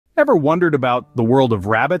Ever wondered about the world of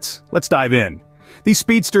rabbits? Let's dive in. These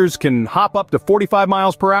speedsters can hop up to 45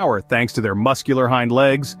 miles per hour thanks to their muscular hind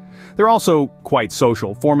legs. They're also quite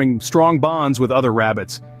social, forming strong bonds with other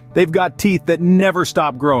rabbits. They've got teeth that never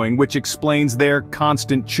stop growing, which explains their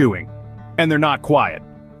constant chewing. And they're not quiet,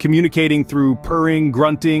 communicating through purring,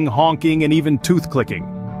 grunting, honking, and even tooth clicking.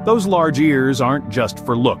 Those large ears aren't just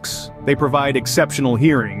for looks. They provide exceptional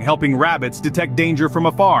hearing, helping rabbits detect danger from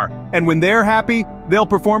afar. And when they're happy, they'll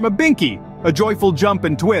perform a binky, a joyful jump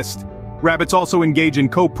and twist. Rabbits also engage in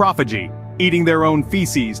coprophagy, eating their own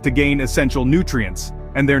feces to gain essential nutrients.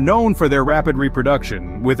 And they're known for their rapid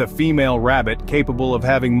reproduction, with a female rabbit capable of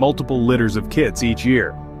having multiple litters of kits each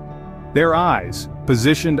year. Their eyes,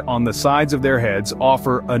 positioned on the sides of their heads,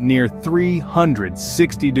 offer a near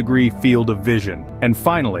 360-degree field of vision. And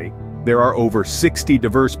finally, there are over 60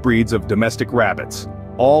 diverse breeds of domestic rabbits,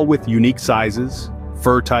 all with unique sizes,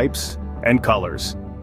 fur types, and colors.